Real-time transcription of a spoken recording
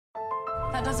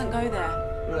That doesn't go there.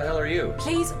 Who the hell are you?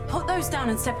 Please put those down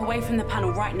and step away from the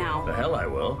panel right now. The hell I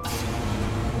will.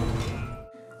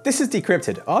 This is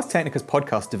Decrypted, Ars Technica's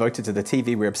podcast devoted to the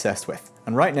TV we're obsessed with.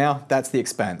 And right now, that's The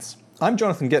Expanse. I'm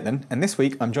Jonathan Gitman, and this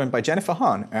week I'm joined by Jennifer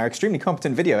Hahn, our extremely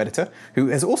competent video editor, who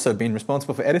has also been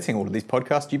responsible for editing all of these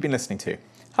podcasts you've been listening to.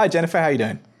 Hi Jennifer, how are you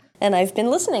doing? And I've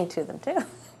been listening to them too. In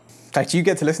fact, you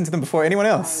get to listen to them before anyone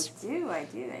else. I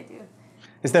do.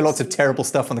 Is there lots of terrible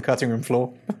stuff on the cutting room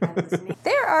floor?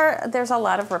 There's a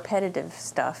lot of repetitive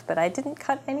stuff, but I didn't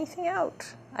cut anything out.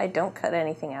 I don't cut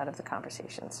anything out of the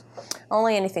conversations.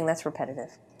 Only anything that's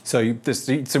repetitive. So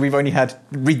we've only had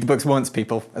read the books once,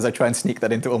 people, as I try and sneak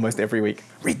that into almost every week.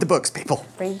 Read the books, people.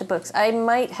 Read the books. I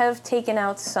might have taken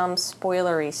out some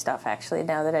spoilery stuff, actually,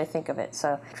 now that I think of it.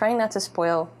 So trying not to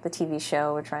spoil the TV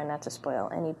show or trying not to spoil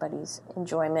anybody's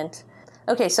enjoyment.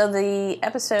 Okay, so the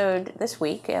episode this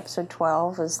week, episode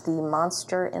 12, is The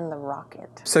Monster in the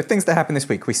Rocket. So things that happened this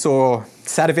week. We saw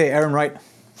Sadovir Ehrenreich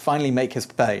finally make his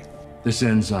pay. This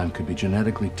enzyme could be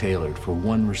genetically tailored for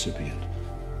one recipient.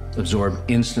 Absorbed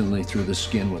instantly through the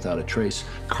skin without a trace.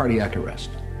 Cardiac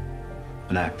arrest.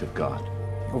 An act of God.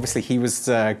 Obviously, he was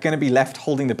going to be left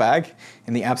holding the bag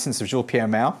in the absence of Jules Pierre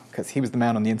Mao, because he was the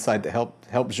man on the inside that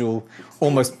helped Jules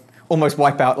almost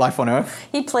wipe out life on Earth.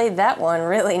 He played that one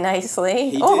really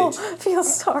nicely. He did. Feel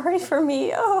sorry for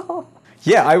me. Oh.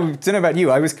 Yeah, I don't know about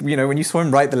you. I was, when you saw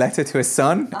him write the letter to his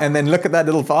son and then look at that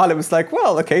little vial, it was like,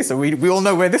 well, okay, so we all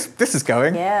know where this is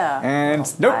going. Yeah.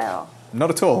 And nope, not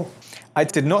at all. I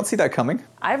did not see that coming.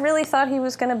 I really thought he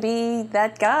was going to be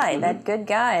that guy, that good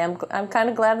guy. I'm kind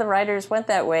of glad the writers went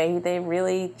that way. They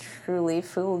really, truly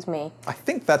fooled me. I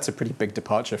think that's a pretty big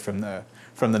departure from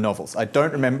the novels. I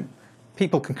don't remember.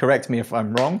 People can correct me if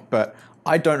I'm wrong, but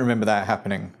I don't remember that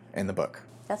happening in the book.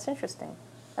 That's interesting.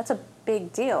 That's a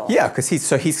big deal. Yeah, because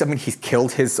he's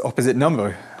killed his opposite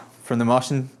number from the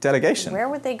Martian delegation. Where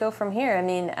would they go from here? I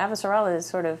mean, Avasarala is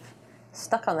sort of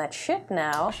stuck on that ship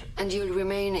now. And you'll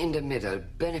remain in the middle,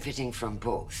 benefiting from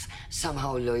both,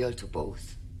 somehow loyal to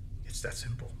both. It's that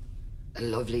simple. A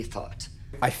lovely thought.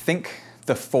 I think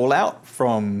the fallout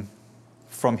from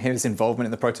his involvement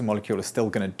in the proto-molecule is still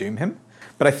going to doom him.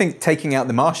 But I think taking out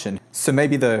the Martian, so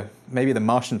maybe the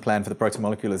Martian plan for the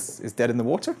proto-molecule is dead in the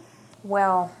water?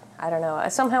 Well, I don't know.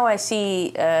 Somehow I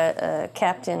see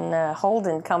Captain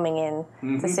Holden coming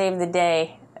in to save the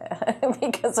day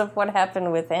because of what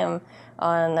happened with him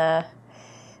on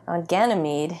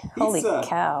Ganymede. Holy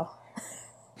cow.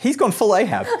 He's gone full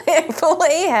Ahab. Full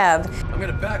Ahab. I'm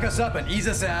gonna back us up and ease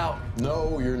us out.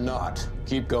 No, you're not.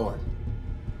 Keep going.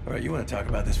 All right, you want to talk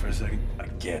about this for a second? I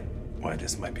get why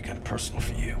this might be kind of personal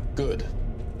for you. Good.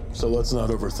 So let's not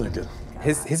overthink it.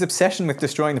 His obsession with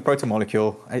destroying the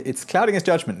proto-molecule, it's clouding his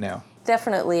judgment now.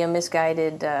 Definitely a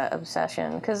misguided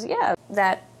obsession. Because, yeah,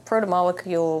 that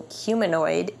proto-molecule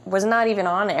humanoid was not even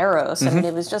on Eros. I mean,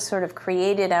 it was just sort of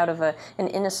created out of an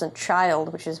innocent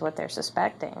child, which is what they're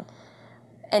suspecting.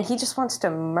 And he just wants to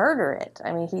murder it.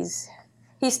 I mean, he's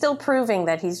still proving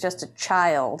that he's just a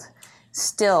child.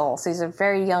 Still, so he's a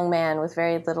very young man with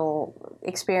very little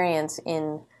experience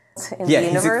in the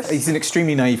universe. He's an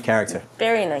extremely naive character.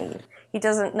 Very naive. He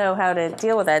doesn't know how to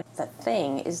deal with that. That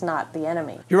thing is not the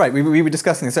enemy. You're right, we were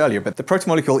discussing this earlier, but the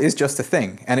proto-molecule is just a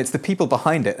thing, and it's the people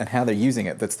behind it and how they're using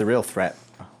it that's the real threat,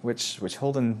 which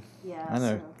Holden, I don't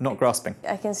know, not grasping.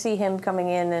 I can see him coming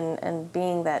in and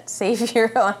being that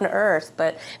savior on Earth,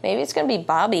 but maybe it's going to be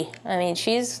Bobby. I mean,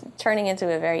 she's turning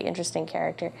into a very interesting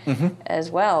character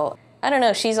as well. I don't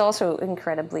know, she's also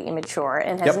incredibly immature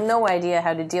and has no idea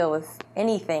how to deal with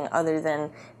anything other than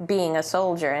being a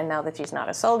soldier. And now that she's not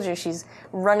a soldier, she's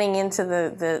running into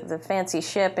the fancy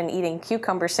ship and eating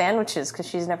cucumber sandwiches because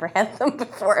she's never had them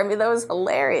before. I mean, that was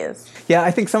hilarious. Yeah, I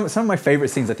think some of my favorite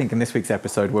scenes, I think, in this week's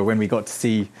episode were when we got to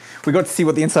see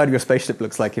what the inside of your spaceship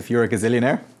looks like if you're a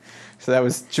gazillionaire. So that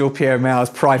was Jules Pierre Mao's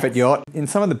private yacht. In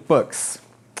some of the books,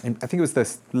 I think it was the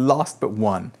last but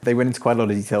one, they went into quite a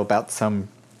lot of detail about some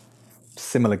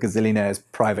similar gazillionaire's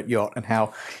private yacht and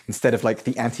how instead of like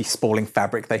the anti-spalling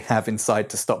fabric they have inside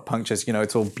to stop punctures,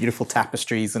 it's all beautiful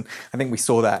tapestries, and I think we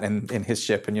saw that in his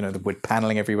ship, and the wood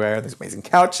paneling everywhere, there's amazing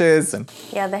couches, and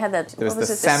yeah, they had that. There was what was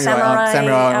the it, samurai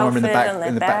armor in the back.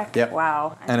 On the back. Yep.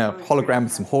 Wow. And a hologram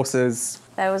with some horses.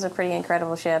 That was a pretty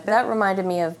incredible ship. That reminded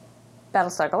me of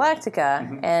Battlestar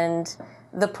Galactica and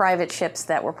the private ships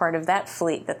that were part of that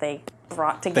fleet that they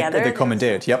brought together. They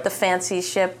commandeered, yep. The fancy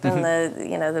ship and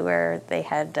where they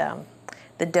had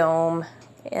the dome.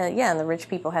 And the rich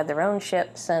people had their own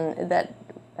ships, and that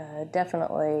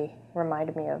definitely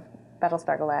reminded me of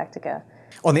Battlestar Galactica.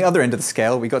 On the other end of the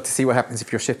scale, we got to see what happens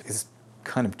if your ship is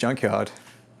kind of junkyard.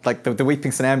 like the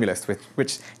Weeping Somnambulist,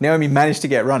 which Naomi managed to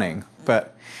get running,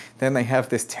 but then they have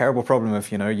this terrible problem of,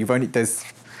 there's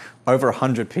over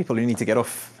 100 people who need to get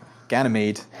off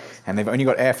Ganymede, and they've only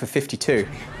got air for 52.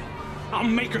 I'll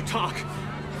make her talk.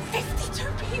 52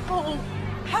 people!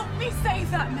 Help me save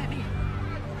that many!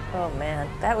 Oh man,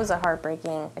 that was a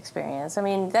heartbreaking experience. I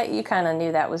mean, that you kind of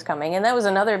knew that was coming, and that was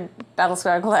another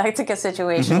Battlestar Galactica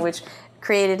situation, which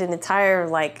created an entire,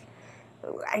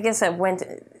 I guess that went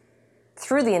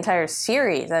through the entire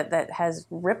series that has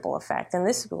ripple effect, and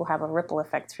this will have a ripple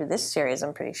effect through this series,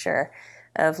 I'm pretty sure,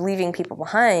 of leaving people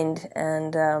behind,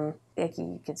 and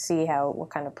you could see what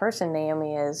kind of person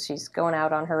Naomi is. She's going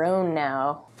out on her own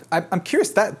now. I'm curious,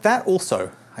 that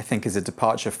also, I think, is a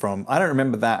departure from, I don't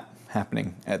remember that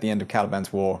happening at the end of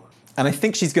Caliban's War. And I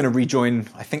think she's going to rejoin,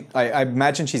 I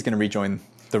imagine she's going to rejoin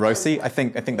the Roci. I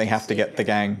think they have to get the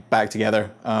gang back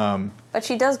together. But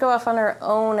she does go off on her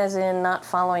own, as in not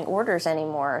following orders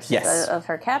anymore Yes. of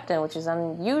her captain, which is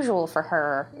unusual for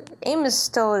her. Amos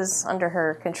still is under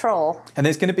her control. And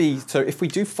there's going to be, so if we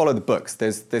do follow the books,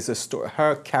 there's a story,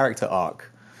 her character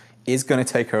arc is going to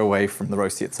take her away from the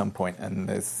Roci at some point, and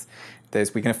we're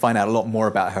going to find out a lot more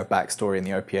about her backstory in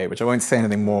the OPA, which I won't say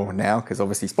anything more now, because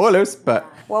obviously spoilers, but...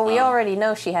 Well, we already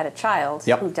know she had a child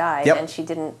who died, and she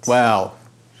didn't... Well,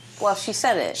 she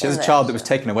said it. she has a child that was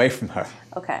taken away from her.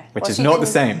 Okay. Which is not the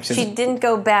same. She didn't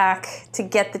go back to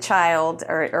get the child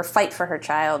or fight for her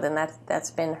child, and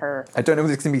that's been her... I don't know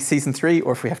if it's going to be season 3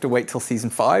 or if we have to wait till season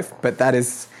 5, but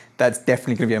that's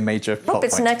definitely going to be a major plot Hope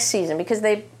it's point. next season, because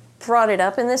they brought it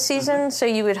up in this season, so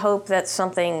you would hope that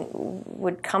something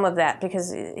would come of that,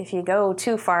 because if you go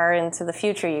too far into the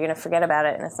future, you're going to forget about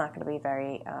it, and it's not going to be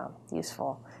very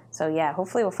useful. So yeah,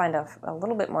 hopefully we'll find out a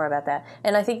little bit more about that.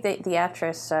 And I think the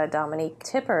actress Dominique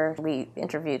Tipper, we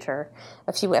interviewed her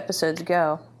a few episodes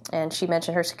ago, and she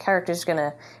mentioned her character is going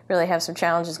to really have some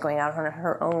challenges going on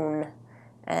her own,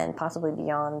 and possibly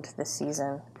beyond this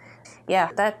season. Yeah,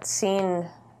 that scene,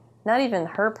 not even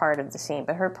her part of the scene,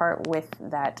 but her part with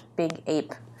that big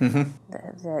ape,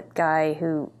 that guy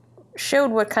who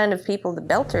showed what kind of people the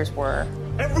Belters were.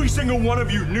 Every single one of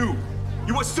you knew.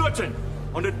 You were certain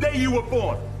on the day you were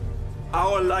born.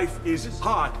 Our life is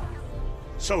hard.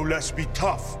 So let's be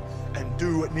tough and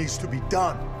do what needs to be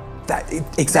done.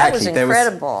 Exactly. That was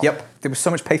incredible. There was so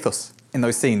much pathos in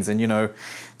those scenes, and the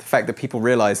fact that people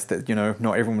realized that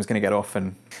not everyone was going to get off,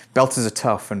 and Belters are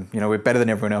tough, and we're better than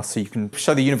everyone else, so you can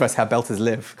show the universe how Belters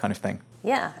live, kind of thing.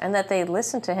 Yeah, and that they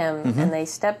listened to him and they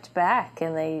stepped back,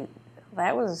 and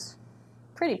that was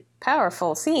a pretty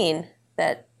powerful scene,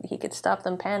 that he could stop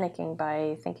them panicking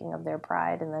by thinking of their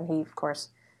pride, and then he, of course,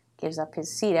 gives up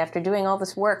his seat after doing all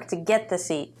this work to get the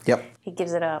seat. Yep. He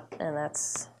gives it up, and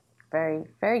that's very,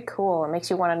 very cool. It makes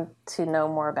you want to know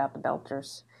more about the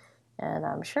Belters, and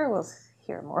I'm sure we'll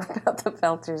hear more about the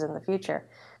Belters in the future.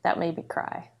 That made me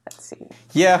cry, that scene.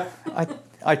 Yeah,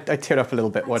 I teared up a little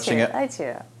bit watching it. I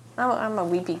teared up. I'm a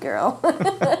weepy girl.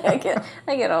 I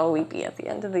get all weepy at the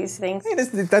end of these things.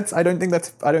 I don't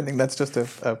think that's just a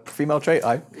female trait.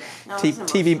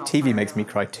 TV makes me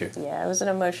cry too. Yeah, it was an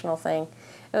emotional thing.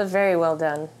 It was very well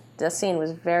done. The scene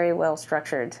was very well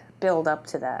structured. Build up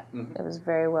to that. It was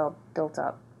very well built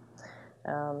up.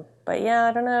 But yeah,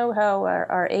 I don't know how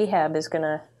our Ahab is going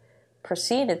to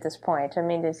proceed at this point. I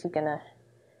mean, is he going to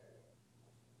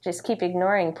just keep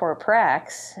ignoring poor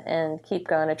Prax and keep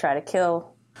going to try to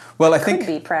kill? Well, I could think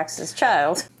be Prax's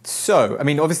child. So, I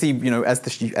mean, obviously,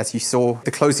 as you saw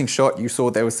the closing shot, you saw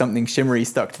there was something shimmery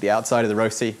stuck to the outside of the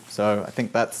Roci. So I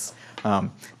think that's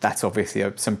obviously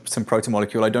some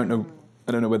protomolecule. I don't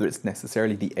know whether it's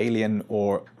necessarily the alien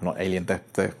or not alien,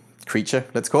 the creature,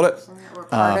 let's call it. Or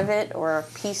part of it, or a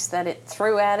piece that it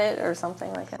threw at it, or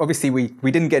something like that. Obviously, we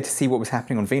didn't get to see what was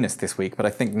happening on Venus this week, but I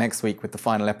think next week with the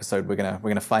final episode, we're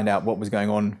gonna find out what was going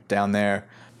on down there.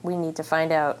 We need to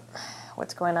find out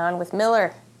what's going on with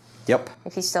Miller. Yep.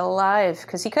 If he's still alive,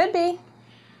 because he could be.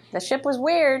 The ship was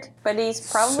weird, but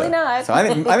he's probably not. So I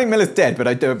think Miller's dead, but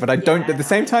I don't. At the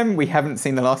same time, we haven't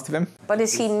seen the last of him. But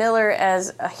is he Miller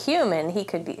as a human? He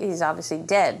could be. He's obviously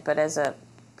dead, but as a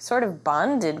sort of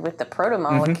bonded with the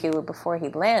protomolecule before he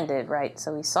landed, right?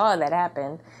 So we saw that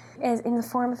happen, as in the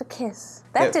form of a kiss.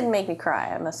 That didn't make me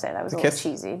cry. I must say that was a little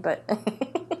cheesy, but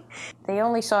they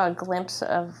only saw a glimpse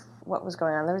of what was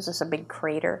going on. There was just a big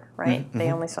crater, right?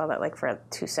 They only saw that for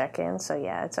 2 seconds. So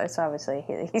yeah, it's obviously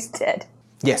he's dead.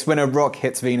 Yes, when a rock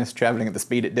hits Venus traveling at the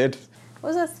speed it did.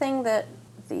 What was the thing that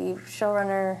the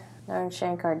showrunner, Naren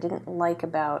Shankar, didn't like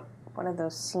about one of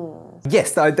those scenes?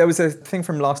 Yes, there was a thing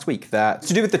from last week that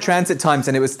to do with the transit times,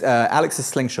 and it was Alex's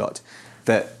slingshot.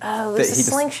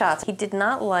 Slingshot. He did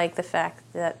not like the fact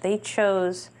that they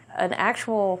chose an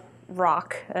actual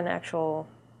rock, an actual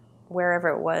wherever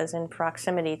it was in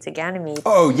proximity to Ganymede.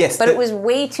 Oh, yes. But it was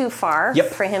way too far Yep.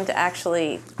 for him to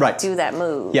actually Right. do that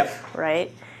move. Yep.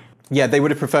 Right? Yeah, they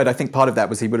would have preferred, I think part of that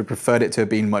was he would have preferred it to have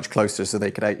been much closer so they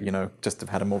could, just have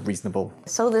had a more reasonable...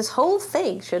 So this whole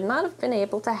thing should not have been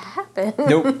able to happen.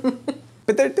 Nope.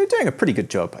 But they're doing a pretty good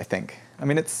job, I think. I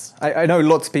mean, I know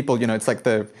lots of people, it's like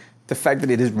the fact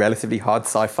that it is relatively hard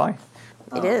sci-fi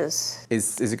It is.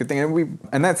 is a good thing.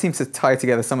 And that seems to tie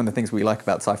together some of the things we like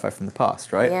about sci-fi from the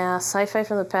past, right? Yeah, sci-fi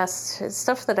from the past. It's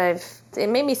stuff that it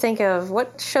made me think of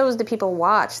what shows do people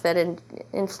watch that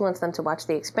influence them to watch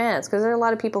The Expanse? Because there are a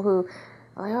lot of people who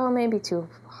are like, oh, maybe too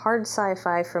hard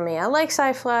sci-fi for me. I like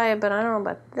sci-fi, but I don't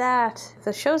know about that.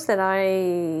 The shows that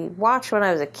I watched when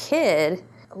I was a kid,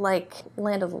 like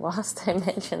Land of the Lost, I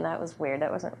mentioned, that was weird.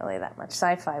 That wasn't really that much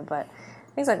sci-fi, but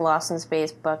things like Lost in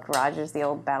Space, Buck Rogers, the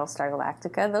old Battlestar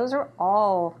Galactica, those are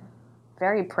all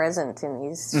very present in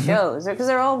these shows because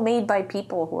they're all made by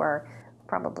people who are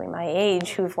probably my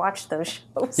age who've watched those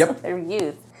shows in their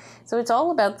youth. So it's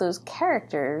all about those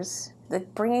characters, the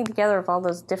bringing together of all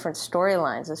those different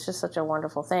storylines. It's just such a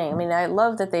wonderful thing. I mean, I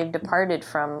love that they've departed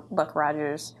from Buck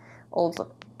Rogers,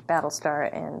 old Battlestar,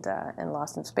 and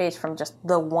Lost in Space from just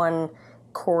the one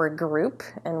core group,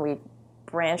 and we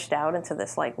branched out into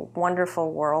this like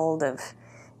wonderful world of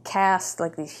cast,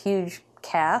 like these huge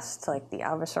casts, like the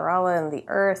Avasarala and the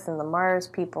Earth and the Mars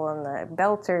people and the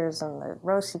Belters and the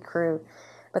Roci crew.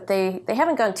 But they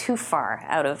haven't gone too far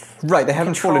out of Right, they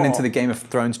haven't control. fallen into the Game of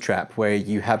Thrones trap where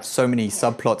you have so many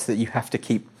subplots that you have to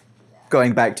keep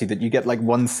going back to, that you get like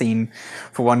one scene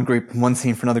for one group and one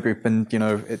scene for another group, and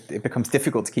it becomes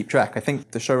difficult to keep track. I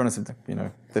think the showrunners,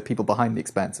 the people behind The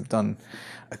Expanse have done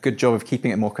a good job of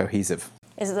keeping it more cohesive.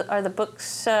 Are the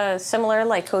books similar,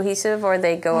 like cohesive, or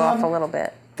they go off a little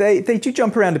bit? They do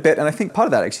jump around a bit, and I think part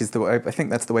of that actually is the way, I think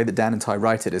that's the way that Dan and Ty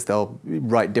write it, is they'll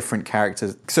write different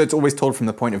characters. So it's always told from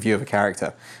the point of view of a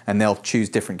character, and they'll choose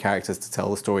different characters to tell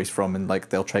the stories from, and like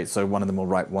they'll try, so one of them will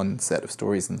write one set of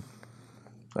stories, and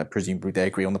I presume they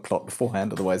agree on the plot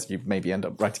beforehand, otherwise you maybe end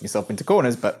up writing yourself into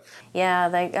corners, but... Yeah,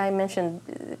 I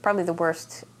mentioned probably the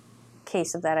worst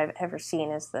case of that I've ever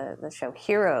seen is the show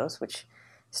Heroes, which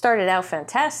started out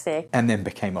fantastic. And then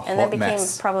became a hot mess. And then became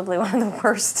probably one of the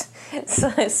worst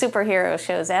superhero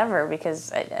shows ever,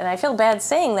 and I feel bad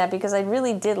saying that because I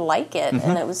really did like it,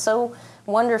 and it was so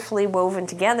wonderfully woven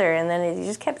together, and then it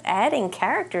just kept adding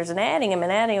characters and adding them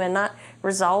and not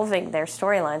resolving their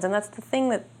storylines. And that's the thing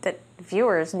that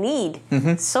viewers need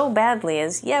so badly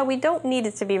is, we don't need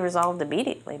it to be resolved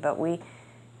immediately, but we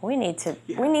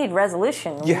need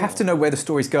resolution. You have to know where the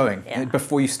story's going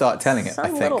before you start telling it, I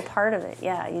think. Some little part of it,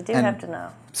 you do have to know.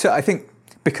 So I think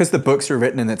because the books are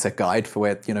written and it's a guide for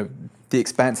where, The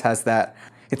Expanse has that,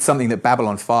 it's something that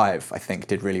Babylon 5, I think,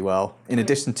 did really well. In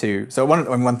addition to, so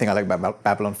one thing I like about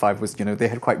Babylon 5 was, they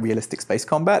had quite realistic space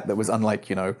combat that was unlike,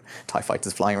 TIE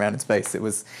fighters flying around in space.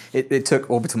 It took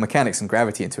orbital mechanics and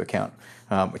gravity into account,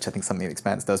 which I think something The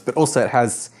Expanse does. But also it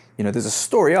has, there's a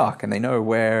story arc and they know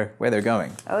where they're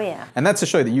going. Oh, yeah. And that's a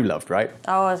show that you loved, right?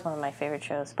 Oh, it was one of my favorite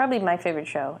shows. Probably my favorite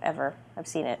show ever. I've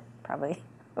seen it probably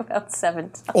about 7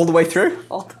 times. All the way through?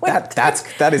 All the way through.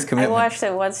 That is commitment. I watched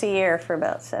it once a year for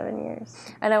about 7 years.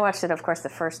 And I watched it, of course, the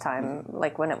first time,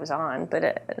 like when it was on.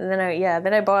 But then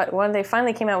I bought one. They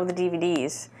finally came out with the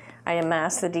DVDs. I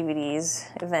amassed the DVDs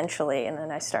eventually, and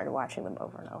then I started watching them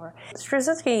over and over.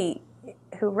 Straczynski,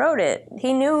 who wrote it,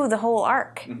 he knew the whole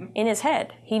arc in his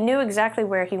head. He knew exactly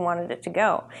where he wanted it to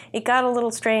go. It got a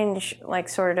little strange, like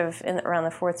sort of around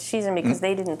the 4th season because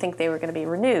they didn't think they were going to be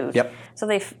renewed. Yep. So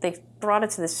they brought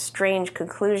it to this strange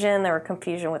conclusion. There were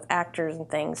confusion with actors and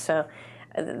things. So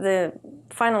the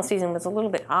final season was a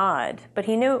little bit odd, but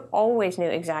he always knew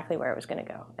exactly where it was going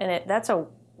to go. And that's a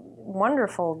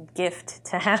wonderful gift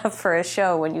to have for a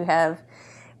show when you have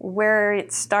where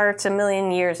it starts 1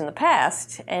 million years in the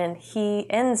past and he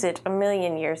ends it 1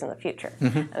 million years in the future. I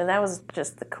mean, that was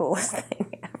just the coolest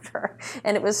thing ever.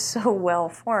 And it was so well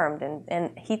formed.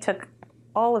 And he took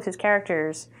all of his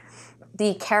characters,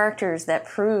 the characters that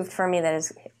proved for me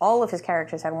that all of his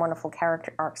characters had wonderful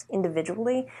character arcs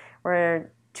individually,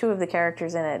 where 2 of the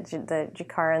characters in it, the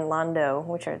Jakar and Londo,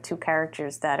 which are 2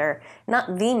 characters that are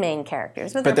not the main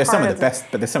characters, but they're some of the best.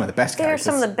 But they're some of the best characters.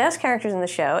 They're some of the best characters in the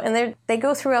show, and they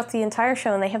go throughout the entire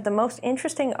show, and they have the most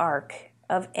interesting arc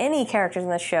of any characters in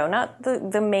the show, not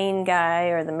the main guy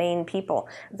or the main people.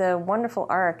 The wonderful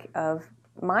arc of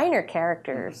minor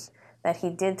characters that he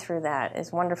did through that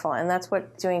is wonderful, and that's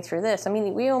what doing through this. I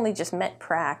mean, we only just met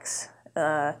Prax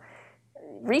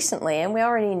recently, and we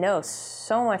already know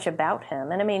so much about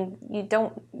him. And I mean, you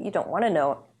don't want to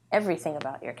know everything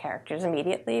about your characters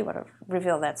immediately. You want to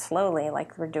reveal that slowly,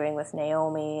 like we're doing with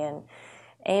Naomi and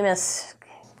Amos.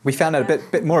 We found out a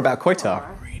bit more about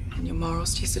Koitar. And your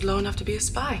morals tested low enough to be a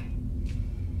spy.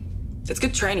 It's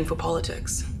good training for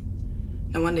politics.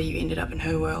 No wonder you ended up in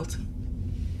her world.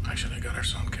 Actually, I got our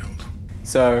son killed.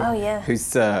 So, Oh, yeah.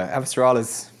 who's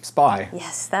Avasarala's spy.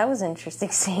 Yes, that was an interesting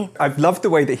scene. I've loved the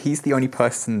way that he's the only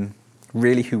person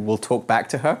really who will talk back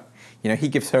to her. You know, he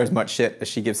gives her as much shit as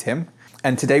she gives him.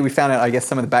 And today we found out, I guess,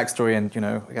 some of the backstory, and, you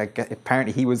know,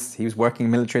 apparently he was working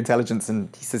in military intelligence,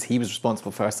 and he says he was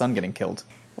responsible for her son getting killed.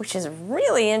 Which is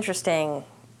really interesting,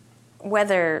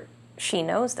 whether she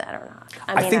knows that or not.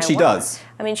 I think she does.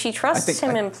 I mean, she trusts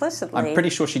him implicitly. I'm pretty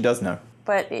sure she does know.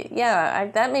 But yeah,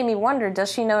 that made me wonder,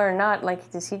 does she know or not?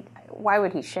 Like, does he? Why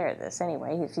would he share this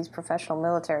anyway? He's professional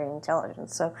military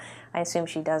intelligence, so I assume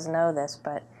she does know this.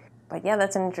 But yeah,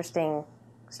 that's an interesting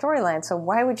storyline. So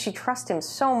why would she trust him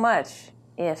so much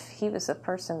if he was the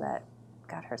person that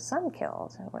got her son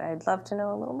killed? I'd love to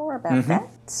know a little more about that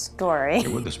story.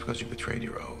 You're with us because you betrayed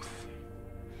your oath.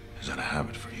 Is that a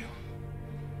habit for you?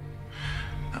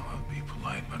 Now I'll be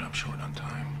polite, but I'm short on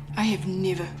time. I have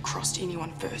never crossed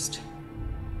anyone first.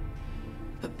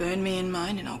 But burn me in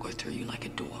mine and I'll go through you like a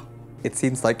door. It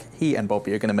seems like he and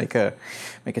Bobby are going to make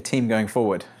a team going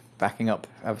forward, backing up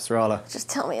Avasarala. Just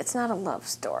tell me it's not a love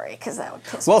story, because that would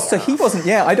piss me Well, so off. he wasn't,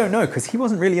 I don't know, because he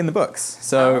wasn't really in the books.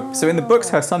 So in the books,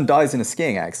 her son dies in a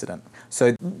skiing accident.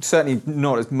 So certainly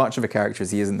not as much of a character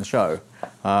as he is in the show.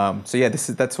 So yeah,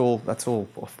 that's all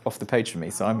off the page for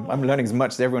me. So I'm learning as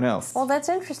much as everyone else. Well, that's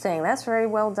interesting. That's very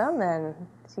well done then.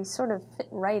 He sort of fit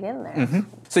right in there.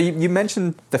 So you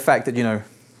mentioned the fact that, you know,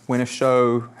 when a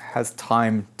show has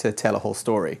time to tell a whole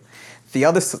story. The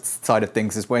other side of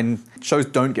things is when shows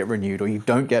don't get renewed or you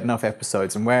don't get enough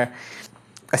episodes, and where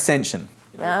Ascension.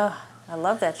 Oh, I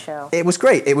love that show. It was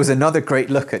great. It was another great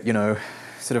look at, you know,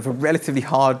 sort of a relatively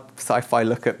hard sci-fi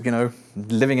look at, you know,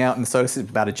 living out in the solar system,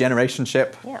 about a generation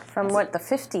ship. Yeah, from what, the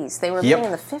 50s? They were living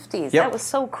in the 50s. That was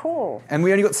so cool. And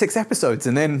we only got 6 episodes,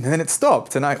 and then it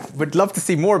stopped. And I would love to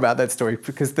see more about that story,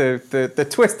 because the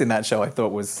twist in that show I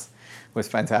thought was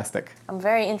fantastic. I'm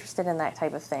very interested in that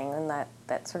type of thing, and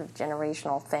that sort of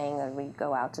generational thing, that we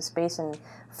go out to space and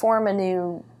form a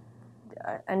new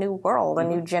world, a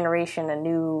new generation, a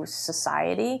new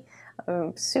society.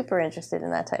 I'm super interested in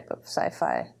that type of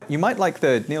sci-fi. You might like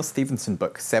the Neil Stephenson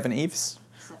book, Seven Eves,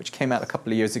 which came out a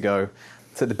couple of years ago.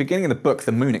 So at the beginning of the book,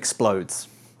 the moon explodes,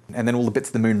 and then all the bits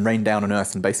of the moon rain down on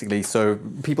Earth, and basically, so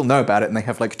people know about it, and they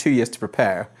have like 2 years to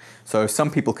prepare. So some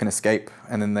people can escape,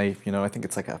 and then they, you know, I think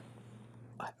it's like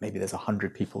maybe there's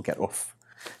 100 people get off.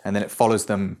 And then it follows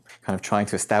them kind of trying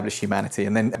to establish humanity.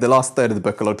 And then the last third of the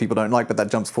book, a lot of people don't like, but that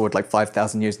jumps forward like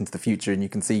 5,000 years into the future, and you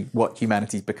can see what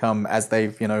humanity's become as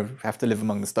they, you know, have to live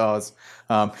among the stars.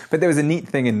 But there was a neat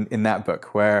thing in that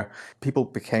book where people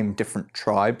became different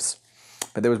tribes.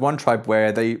 But there was one tribe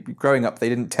where growing up, they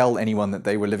didn't tell anyone that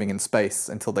they were living in space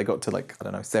until they got to, like, I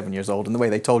don't know, 7 years old. And the way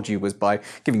they told you was by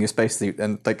giving you a spacesuit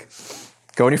and, like,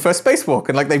 go on your first spacewalk.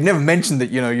 And, like, they've never mentioned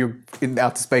that, you know, you're in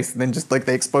outer space, and then just, like,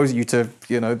 they expose you to,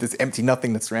 you know, this empty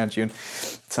nothingness around you. And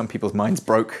some people's minds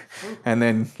broke. And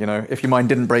then, you know, if your mind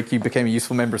didn't break, you became a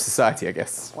useful member of society, I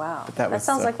guess. Wow. But that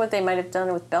sounds like what they might have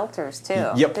done with Belters,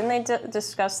 too. Yep. Didn't they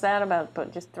discuss that,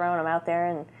 about just throwing them out there,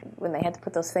 and when they had to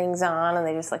put those things on and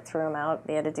they just, like, threw them out,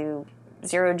 they had to do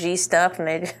zero-G stuff, and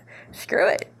they screw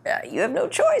it. You have no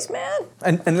choice, man.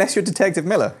 And unless you're Detective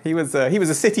Miller. He was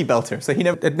a city belter, so he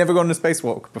had never gone on a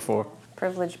spacewalk before.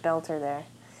 Privileged belter there.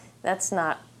 That's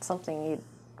not something you'd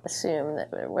assume,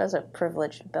 that there was a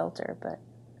privileged belter, but...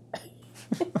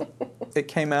 It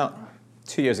came out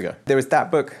 2 years ago. There was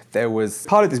that book. There was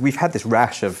part of this. We've had this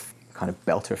rash of kind of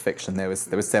belter fiction. There was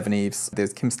Seven Eves.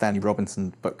 There's Kim Stanley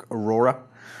Robinson's book Aurora,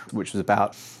 which was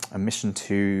about a mission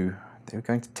to... They were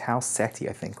going to Tau Ceti,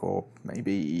 I think, or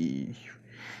maybe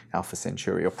Alpha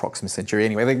Centauri or Proxima Centauri.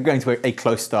 Anyway, they were going to a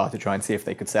close star to try and see if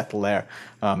they could settle there.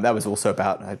 That was also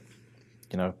about a,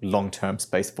 you know, long-term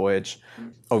space voyage.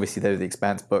 Obviously, there were the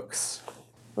Expanse books.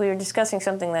 We were discussing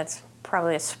something that's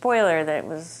probably a spoiler, that it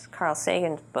was Carl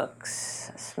Sagan's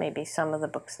books, maybe some of the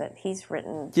books that he's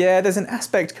written. Yeah, there's an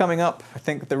aspect coming up. I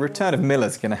think the return of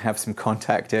Miller's going to have some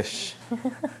contact-ish.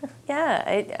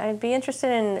 Yeah, I'd be interested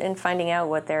in finding out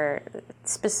what their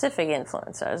specific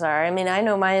influences are. I mean, I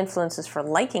know my influences for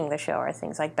liking the show are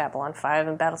things like Babylon 5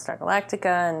 and Battlestar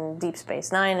Galactica and Deep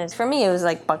Space Nine. And for me, it was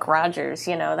like Buck Rogers,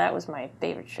 you know, that was my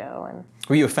favorite show. And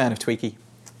Were you a fan of Tweaky?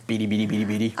 Beady, beady, beady,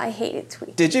 beady. I hated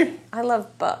Tweaky. Did you? I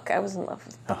loved Buck. I was in love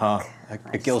with Buck.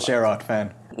 A Gil Gerard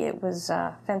fan. It was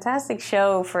a fantastic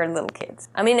show for little kids.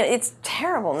 I mean, it's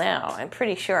terrible now, I'm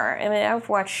pretty sure. I mean, I've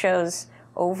watched shows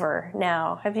over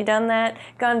now. Have you done that?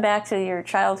 Gone back to your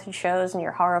childhood shows and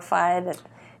you're horrified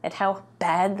at how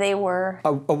bad they were?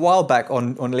 A while back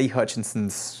on Lee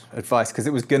Hutchinson's advice, because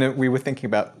we were thinking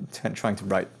about trying to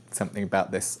write something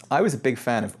about this. I was a big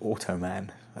fan of Automan.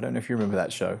 I don't know if you remember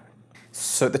that show.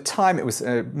 So at the time, it was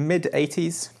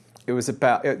mid-'80s. It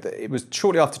was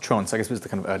shortly after Tron, so I guess it was the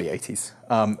kind of early 80s.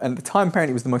 And at the time,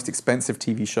 apparently, it was the most expensive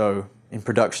TV show in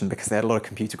production because they had a lot of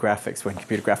computer graphics when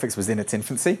computer graphics was in its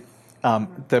infancy.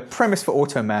 The premise for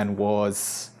Automan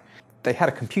was they had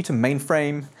a computer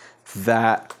mainframe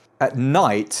that at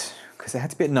night, because it had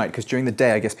to be at night, because during the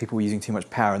day, I guess people were using too much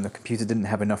power and the computer didn't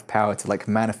have enough power to like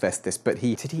manifest this. But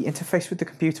did he interface with the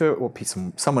computer? Or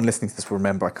someone listening to this will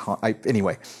remember,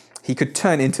 anyway. He could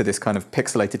turn into this kind of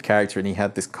pixelated character, and he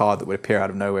had this car that would appear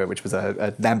out of nowhere, which was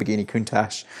a Lamborghini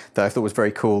Countach that I thought was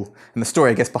very cool. And the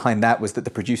story, I guess, behind that was that the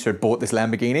producer had bought this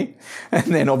Lamborghini, and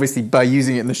then obviously by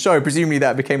using it in the show, presumably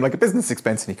that became like a business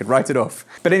expense, and he could write it off.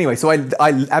 But anyway, so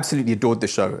I absolutely adored the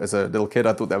show as a little kid.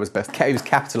 I thought that was best. He was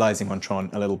capitalizing on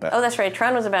Tron a little bit. Oh, that's right.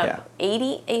 Tron was about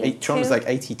 82? Tron was like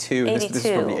 82, and this is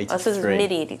probably 83. Oh, so this is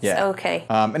mid-'80s. Yeah. Okay.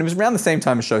 And it was around the same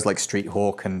time as shows like Street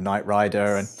Hawk and Knight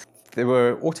Rider, and there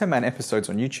were Automan episodes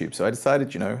on YouTube, so I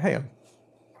decided, hey,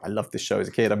 I loved this show as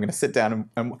a kid. I'm going to sit down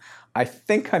and I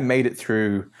think I made it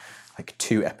through like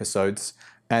 2 episodes,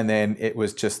 and then it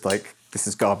was just like, this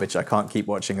is garbage. I can't keep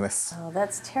watching this. Oh,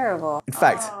 that's terrible. In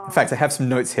fact, I have some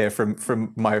notes here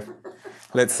from my.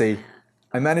 Let's see.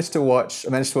 I managed to watch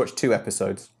 2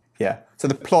 episodes. Yeah. So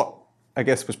the plot, I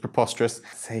guess, was preposterous.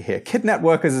 Say here, kidnap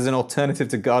workers as an alternative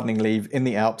to gardening leave in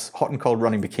the Alps, hot and cold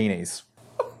running bikinis.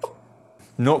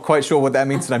 Not quite sure what that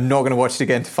means, and I'm not going to watch it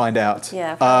again to find out.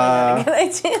 Yeah, probably not a good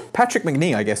idea. Patrick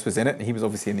Macnee, I guess, was in it. He was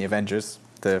obviously in the Avengers,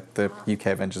 the UK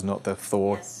Avengers, not the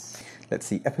Thor. Yes. Let's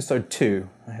see, episode 2.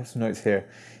 I have some notes here.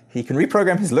 He can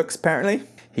reprogram his looks, apparently.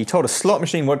 He told a slot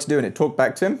machine what to do, and it talked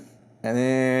back to him. And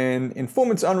then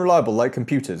informants are unreliable, like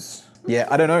computers. Yeah,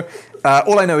 I don't know.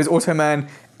 All I know is Automan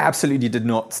absolutely did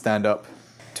not stand up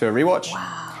to a rewatch.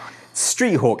 Wow.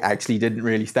 Street Hawk actually didn't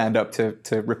really stand up to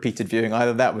repeated viewing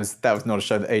either. That was not a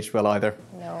show that aged well either.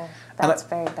 No, that's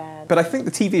very bad. But I think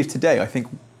the TV of today,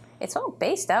 it's all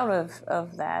based out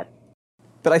of that.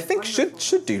 But I think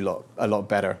should do a lot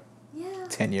better. Yeah.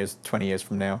 10 years, 20 years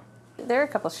from now. There are a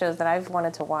couple of shows that I've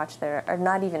wanted to watch that are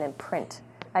not even in print.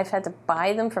 I've had to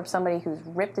buy them from somebody who's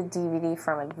ripped a DVD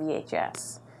from a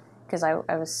VHS because I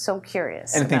was so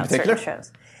curious about certain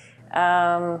shows.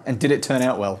 And did it turn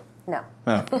out well? No.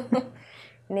 Oh.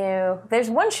 No. There's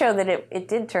one show that it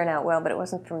did turn out well, but it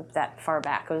wasn't from that far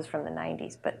back. It was from the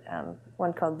 90s. But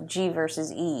one called G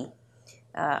versus E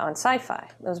on Sci-Fi.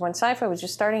 It was when Sci-Fi was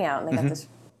just starting out, and they got this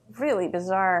really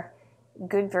bizarre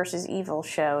good versus evil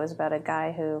show. It was about a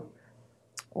guy who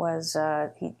was,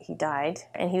 he died,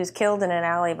 and he was killed in an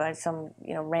alley by some,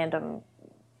 random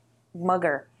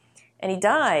mugger. And he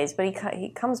dies, but he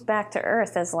comes back to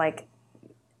Earth as like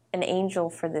an angel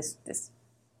for this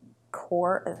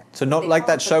core. So not like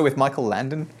that show with Michael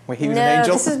Landon where he was an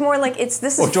angel? No, this is more like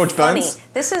this or is George funny. Burns?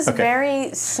 This is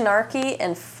very snarky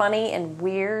and funny and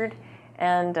weird.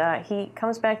 And he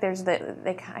comes back. I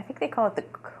think they call it the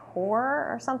core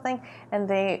or something. And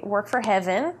they work for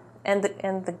heaven. And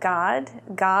the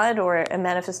God or a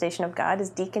manifestation of God is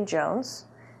Deacon Jones,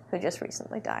 who just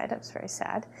recently died. It was very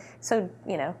sad. So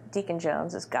Deacon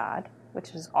Jones is God,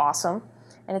 which is awesome.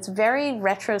 And it's very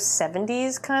retro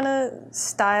 70s kind of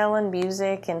style and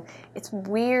music, and it's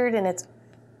weird, and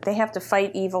they have to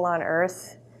fight evil on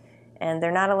Earth, and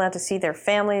they're not allowed to see their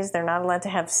families, they're not allowed to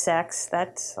have sex.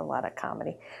 That's a lot of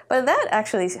comedy. But that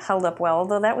actually held up well,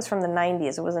 although that was from the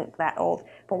 90s, it wasn't that old.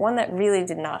 But one that really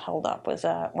did not hold up was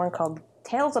one called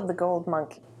Tales of the Gold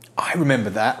Monkey. I remember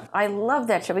that. I love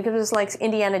that show because it was like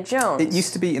Indiana Jones. It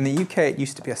used to be, in the UK, it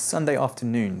used to be a Sunday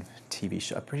afternoon TV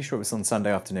show. I'm pretty sure it was on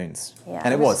Sunday afternoons. Yeah,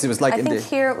 and it was like... I think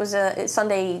here it was a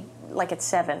Sunday like at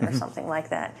 7 or something like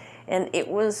that. And it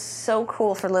was so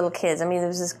cool for little kids. I mean, there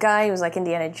was this guy who was like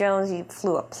Indiana Jones. He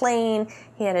flew a plane.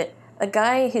 He had a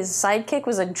guy, his sidekick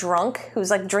was a drunk who was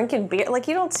like drinking beer. Like,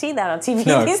 you don't see that on TV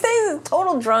these days.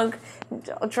 Total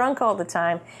drunk all the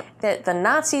time. The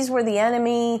Nazis were the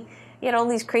enemy. You had all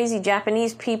these crazy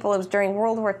Japanese people. It was during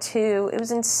World War II. It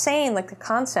was insane, like the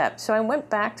concept. So I went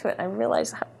back to it and I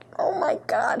realized, oh my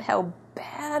God, how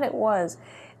bad it was.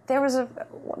 There was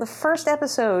the first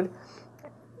episode,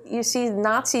 you see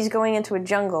Nazis going into a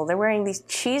jungle. They're wearing these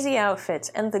cheesy outfits,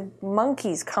 and the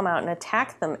monkeys come out and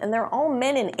attack them, and they're all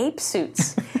men in ape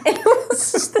suits. And it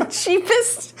was just the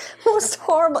cheapest, most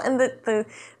horrible. And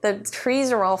the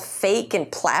trees are all fake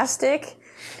and plastic.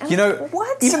 You know,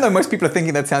 what? even though most people are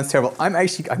thinking that sounds terrible, I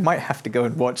might have to go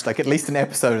and watch like at least an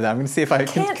episode of that. I'm going to see if I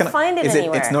Can't can find it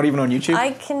anywhere. It's not even on YouTube?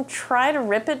 I can try to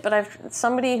rip it, but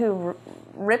somebody who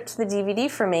ripped the DVD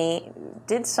for me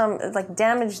did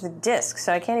damaged the disc,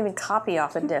 so I can't even copy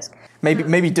off the disc.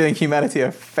 Maybe doing humanity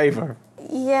a favor.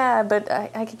 Yeah, but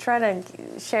I could try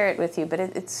to share it with you, but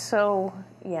it's so,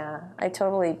 yeah,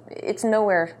 it's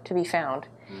nowhere to be found.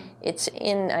 It's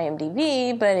in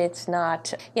IMDb, but it's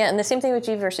not, yeah, and the same thing with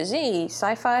G versus Z.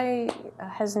 Sci-Fi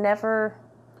has never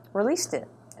released it.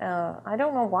 I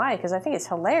don't know why, because I think it's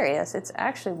hilarious. It's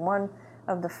actually one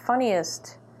of the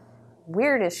funniest,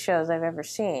 weirdest shows I've ever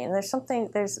seen. There's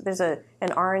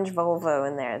an orange Volvo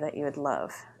in there that you would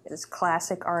love. It's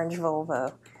classic orange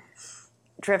Volvo,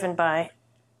 driven by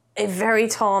a very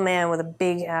tall man with a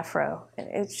big afro.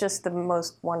 It's just the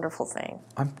most wonderful thing.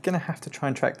 I'm going to have to try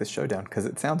and track this show down because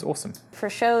it sounds awesome. For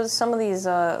shows, some of these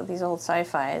old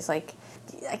sci-fis, like,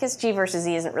 I guess G versus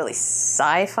Z isn't really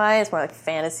sci-fi, it's more like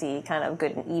fantasy, kind of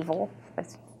good and evil. But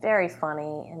it's very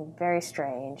funny and very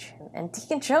strange. And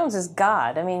Deacon Jones is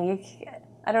God. I mean,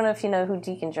 I don't know if you know who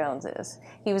Deacon Jones is.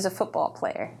 He was a football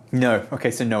player. No.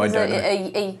 Okay, so no, I don't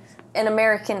know. An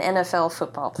American NFL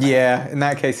football player. Yeah, in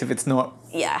that case, if it's not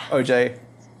OJ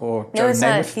or Joe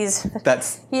Namath,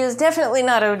 he is definitely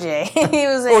not OJ. He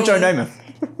was or Joe Namath.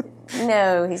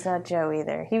 No, he's not Joe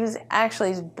either. He's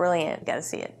brilliant. Got to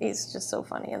see it. He's just so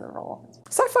funny in the role.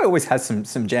 Sci-fi always has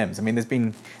some gems. I mean, there've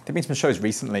been some shows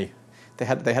recently. They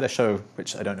had a show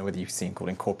which I don't know whether you've seen called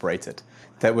Incorporated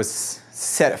that was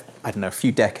set, I don't know, a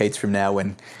few decades from now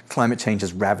when climate change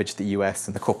has ravaged the US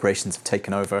and the corporations have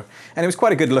taken over. And it was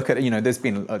quite a good look at, there's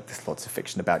been there's lots of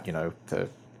fiction about,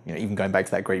 even going back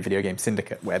to that great video game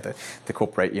Syndicate where the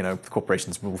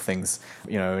corporations rule things,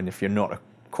 and if you're not a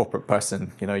corporate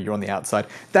person, you're on the outside.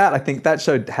 I think that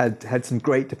show had some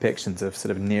great depictions of sort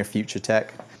of near future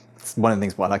tech. It's one of the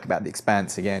things what I like about The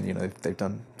Expanse. Again, they've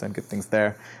done good things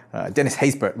there. Dennis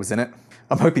Haysbert was in it.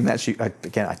 I'm hoping that show,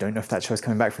 again, I don't know if that show's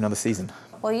coming back for another season.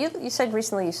 Well, you said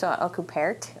recently you saw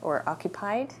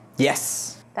Occupied.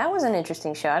 Yes. That was an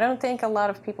interesting show. I don't think a lot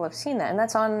of people have seen that, and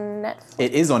that's on Netflix.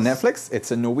 It is on Netflix.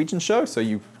 It's a Norwegian show, so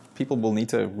people will need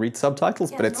to read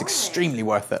subtitles, but it's extremely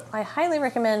worth it. I highly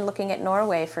recommend looking at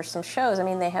Norway for some shows. I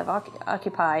mean, they have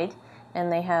Occupied, and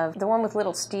they have the one with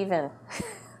Little Steven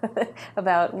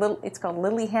it's called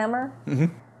Lilyhammer. Mm-hmm.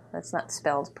 That's not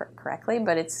spelled correctly,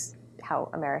 but it's how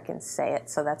Americans say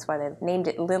it, so that's why they've named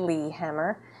it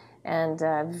Lilyhammer. And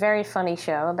a very funny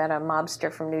show about a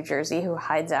mobster from New Jersey who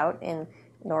hides out in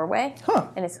Norway. Huh.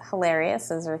 And it's hilarious.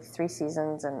 Those are 3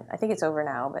 seasons, and I think it's over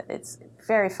now, but it's a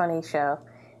very funny show.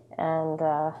 And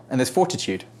there's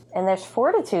Fortitude. And there's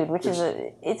Fortitude, which is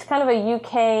it's kind of a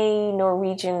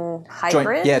UK-Norwegian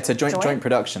hybrid. It's a joint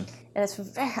production. And it's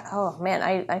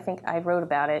I think I wrote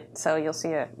about it, so you'll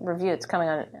see a review. It's coming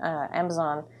on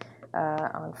Amazon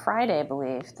on Friday, I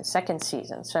believe, the 2nd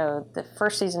season. So the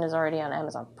 1st season is already on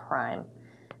Amazon Prime.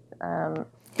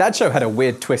 That show had a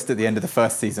weird twist at the end of the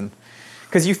 1st season,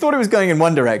 because you thought it was going in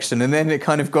one direction, and then it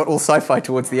kind of got all sci-fi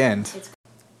towards the end.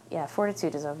 Yeah,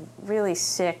 Fortitude is a really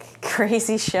sick,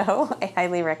 crazy show. I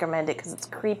highly recommend it because it's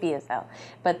creepy as hell.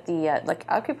 But the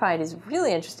Occupied is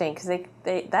really interesting because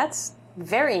that's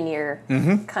very near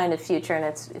kind of future, and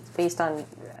it's based on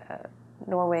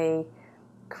Norway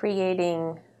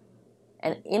creating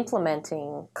and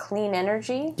implementing clean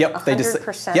energy. Yep,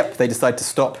 100%. They decide to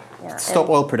stop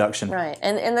oil production. Right,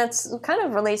 and that's kind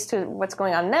of relates to what's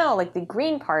going on now. Like the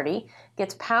Green Party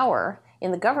gets power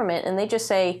in the government, and they just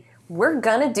say, we're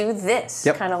gonna do this.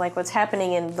 Yep. Kind of like what's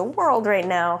happening in the world right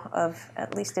now,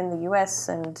 at least in the US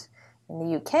and in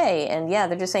the UK. And yeah,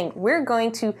 they're just saying, we're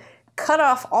going to cut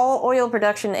off all oil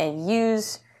production and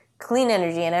use clean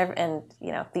energy, and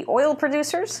the oil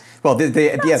producers. Well,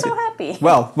 not so happy.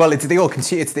 Well, it's the oil.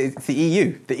 It's the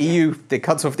EU. The EU that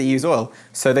cuts off the EU's oil.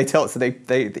 So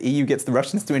the EU gets the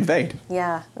Russians to invade.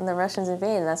 Yeah, and the Russians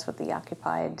invade, and that's what the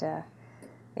Occupied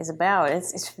is about.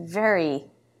 It's very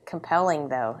compelling,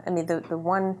 though. I mean, the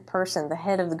one person, the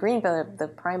head of the Green Party, the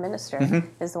Prime Minister,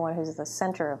 is the one who's at the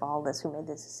center of all this, who made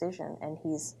this decision, and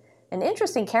he's an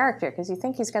interesting character because you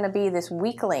think he's going to be this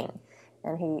weakling.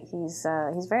 And he's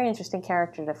a very interesting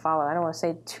character to follow. I don't want to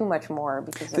say too much more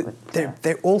because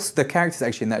they're also, the characters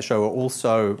actually in that show are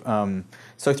also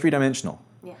so three-dimensional.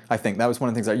 Yeah. I think that was one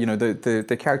of the things that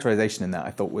the characterization in that I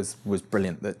thought was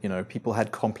brilliant. That people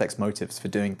had complex motives for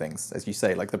doing things, as you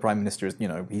say. Like the Prime Minister is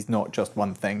he's not just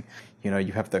one thing.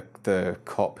 You have the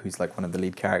cop who's like one of the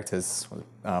lead characters.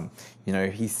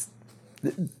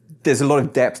 There's a lot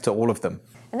of depth to all of them.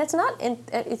 And it's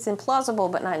it's implausible,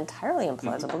 but not entirely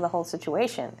implausible, the whole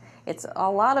situation. It's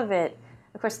a lot of it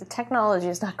Of course, the technology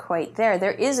is not quite there.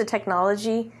 There is a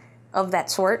technology of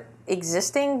that sort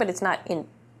existing, but it's not in,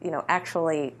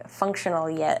 actually functional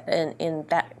yet in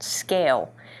that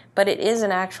scale. But it is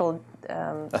an actual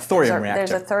a thorium reactor.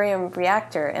 There's a thorium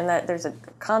reactor, and that there's a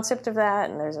concept of that,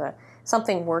 and there's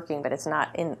something working, but it's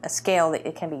not in a scale that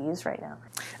it can be used right now.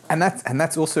 And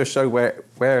that's also a show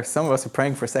where some of us are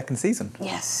praying for a second season.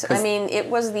 Yes, I mean, it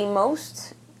was the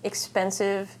most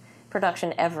expensive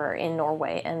production ever in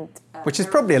Norway, and which is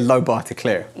probably a low bar to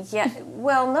clear. Yeah,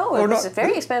 well, no, it was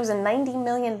very expensive. $90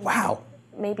 million. Wow.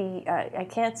 Maybe I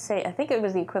can't say. I think it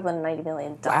was the equivalent of $90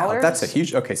 million. Wow, that's a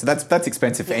huge. Okay, so that's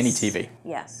expensive for any TV.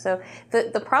 Yes. So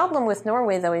the problem with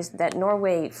Norway though is that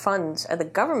Norway funds, the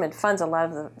government funds a lot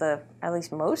of the at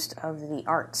least most of the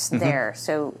arts there.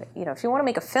 So if you want to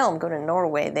make a film, go to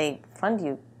Norway. They fund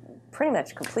you pretty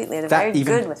much completely. They're very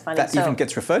good with funding. That even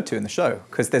gets referred to in the show,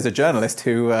 because there's a journalist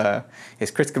who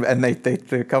is critical, and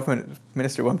the government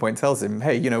minister at one point tells him,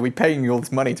 hey, we're paying you all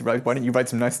this money to write, why don't you write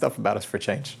some nice stuff about us for a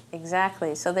change?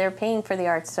 Exactly. So they're paying for the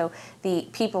arts, so the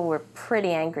people were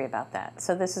pretty angry about that.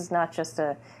 So this is not just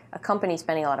a company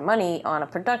spending a lot of money on a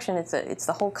production, it's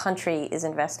the whole country is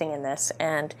investing in this,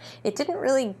 and it didn't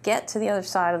really get to the other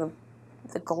side of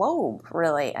the globe,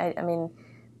 really. I mean,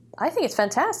 I think it's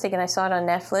fantastic, and I saw it on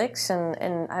Netflix,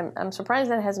 and I'm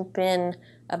surprised that it hasn't been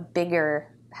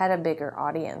had a bigger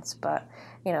audience. But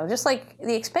just like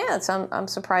The Expanse, I'm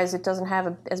surprised it doesn't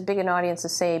have as big an audience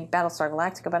as say Battlestar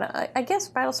Galactica. But I guess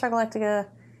Battlestar Galactica,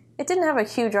 it didn't have a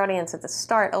huge audience at the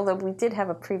start, although we did have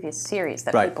a previous series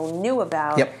that people knew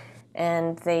about. Yep.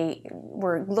 And they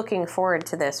were looking forward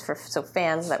to this so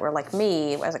fans that were like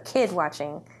me as a kid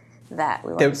watching that.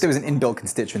 There was an inbuilt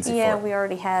constituency for it. Yeah, we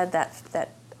already had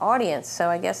that audience, so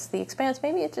I guess The Expanse,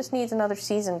 maybe it just needs another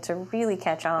season to really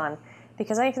catch on,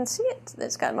 because I can see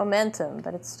it's got momentum,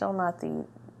 but it's still not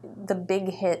the big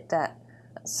hit that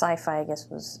sci-fi, I guess,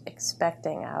 was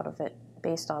expecting out of it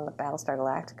based on the Battlestar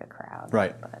Galactica crowd.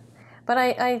 Right. But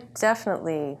I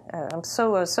definitely, I was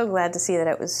so glad to see that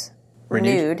it was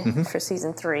renewed for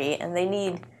season 3, and they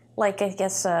need, like, I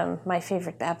guess my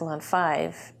favorite Babylon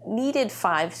 5 needed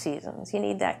 5 seasons. You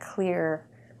need that clear,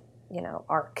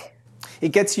 arc. It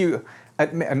gets you,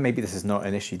 and maybe this is not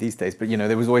an issue these days, but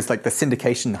there was always like the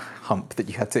syndication hump that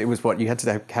you had to, you had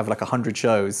to have like 100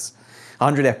 shows,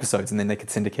 100 episodes, and then they could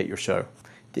syndicate your show.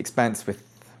 The Expanse with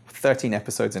 13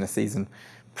 episodes in a season,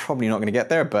 probably not going to get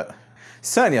there, but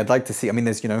certainly I'd like to see,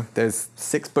 there's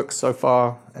 6 books so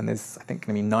far, and there's, I think,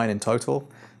 going to be 9 in total.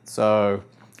 So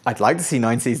I'd like to see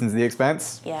 9 seasons of The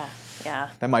Expanse. Yeah.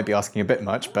 That might be asking a bit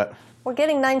much, but... We're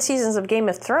getting 9 seasons of Game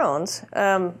of Thrones,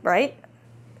 right?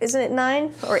 Isn't it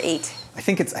 9 or 8? I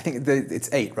think it's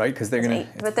 8, right? Because they're going to...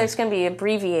 But there's going to be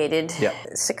abbreviated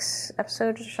 6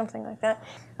 episodes or something like that.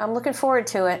 I'm looking forward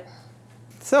to it.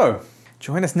 So,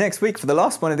 join us next week for the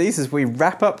last one of these as we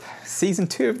wrap up season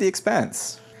 2 of The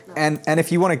Expanse. And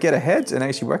if you want to get ahead and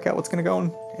actually work out what's going to go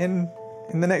on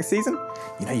in the next season,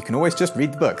 you can always just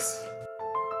read the books.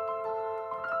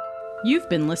 You've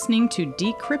been listening to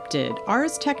Decrypted,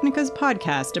 Ars Technica's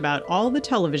podcast about all the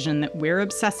television that we're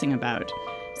obsessing about.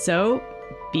 So,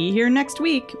 be here next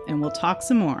week and we'll talk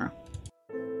some more.